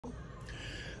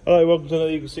Hello, welcome to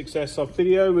another EagleSix Airsoft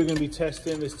video. We're going to be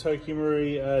testing this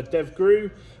Tokimori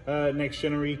Devgru next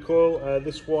gen recoil.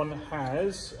 This one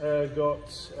has got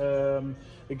the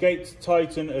Gate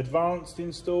Titan Advanced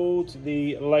installed,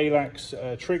 the Lilacs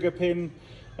trigger pin.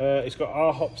 It's got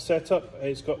R-hop setup.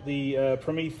 It's got the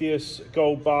Prometheus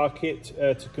gold bar kit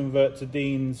to convert to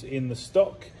Deans in the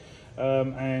stock.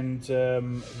 And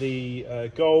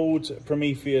the gold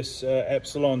Prometheus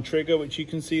Epsilon trigger, which you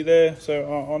can see there, so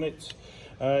on it.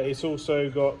 It's also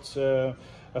got a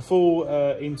full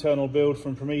internal build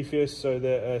from Prometheus, so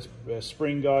the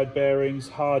spring guide bearings,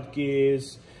 hard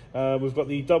gears. We've got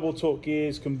the double torque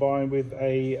gears combined with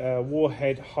a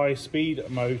Warhead high speed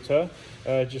motor,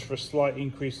 just for a slight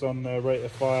increase on rate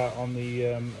of fire on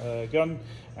the gun.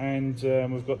 And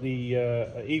we've got the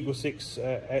EagleSix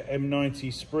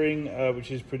M90 spring, which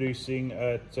is producing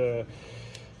at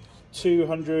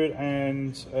 200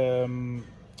 and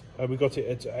we got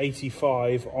it at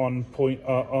 85 on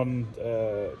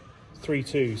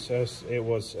 3.2, so it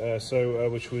was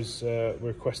which was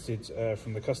requested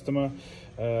from the customer,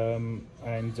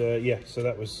 yeah, so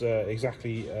that was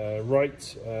exactly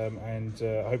right, and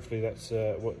hopefully that's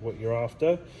what you're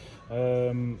after.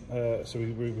 So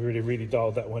we really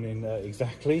dialed that one in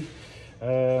exactly.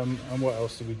 And what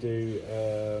else did we do?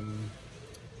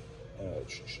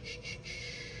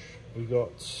 We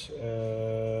got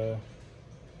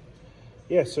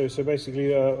yeah, so basically,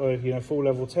 you know, full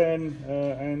level 10,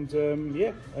 and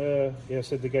yeah, I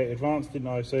said the Gate Advanced, didn't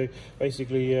I? So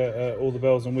basically, all the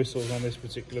bells and whistles on this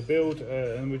particular build,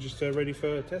 and we're just ready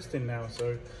for testing now.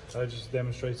 So I just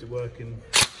demonstrated working.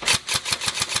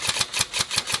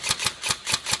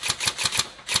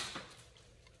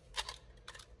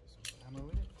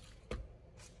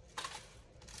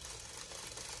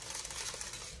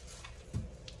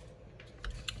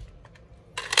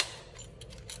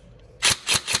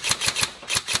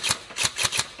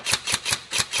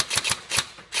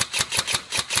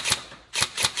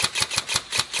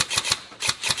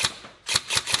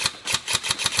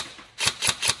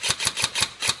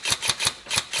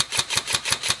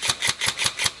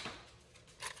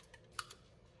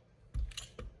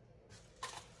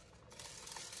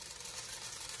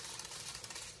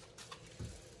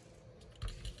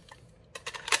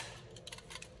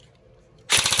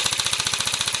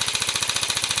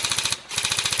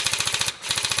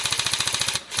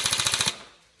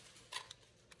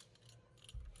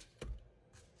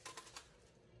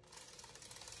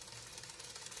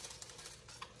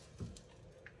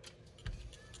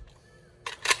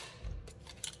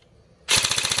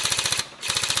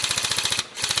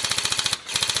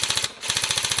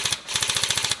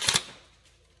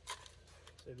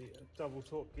 Double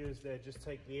torque gears there just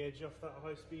take the edge off that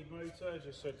high speed motor,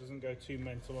 just so it doesn't go too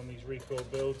mental on these recoil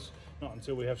builds, not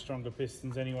until we have stronger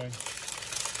pistons anyway.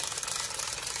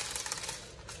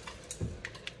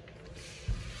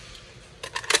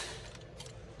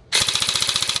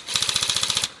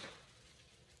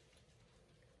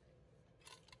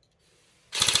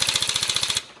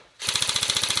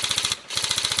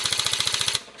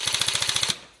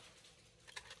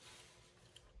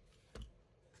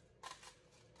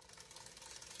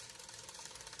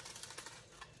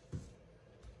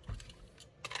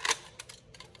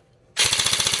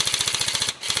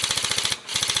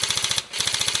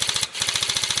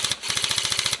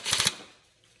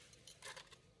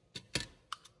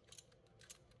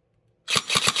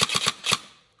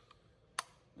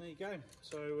 There you go.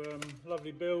 So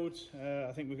lovely build.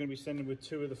 I think we're going to be sending with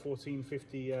 2 of the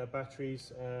 1450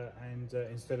 batteries, and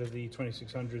instead of the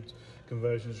 2600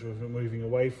 conversions we're moving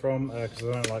away from, because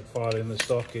I don't like filing the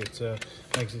stock. It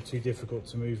makes it too difficult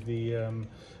to move the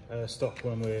stock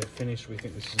when we're finished. We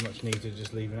think this is much neater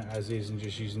just leaving it as is and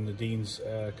just using the Dean's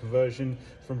conversion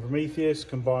from Prometheus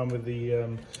combined with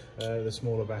the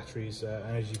smaller batteries,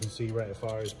 and as you can see, rate of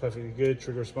fire is perfectly good,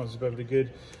 trigger response is perfectly good.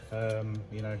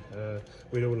 You know,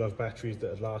 we'd all love batteries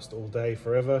that last all day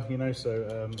forever, you know,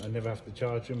 so I never have to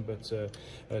charge them, but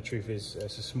truth is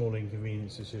it's a small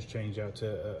inconvenience to just change out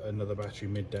to another battery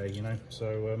midday, you know.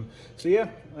 So yeah,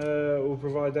 we'll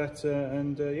provide that,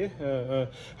 and yeah,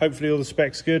 hopefully all the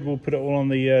specs good. We'll put it all on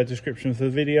the description for the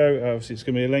video. Obviously it's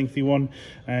going to be a lengthy one,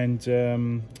 and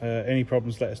any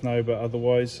problems let us know, but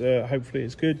otherwise hopefully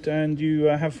it's good and you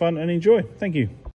have fun and enjoy. Thank you.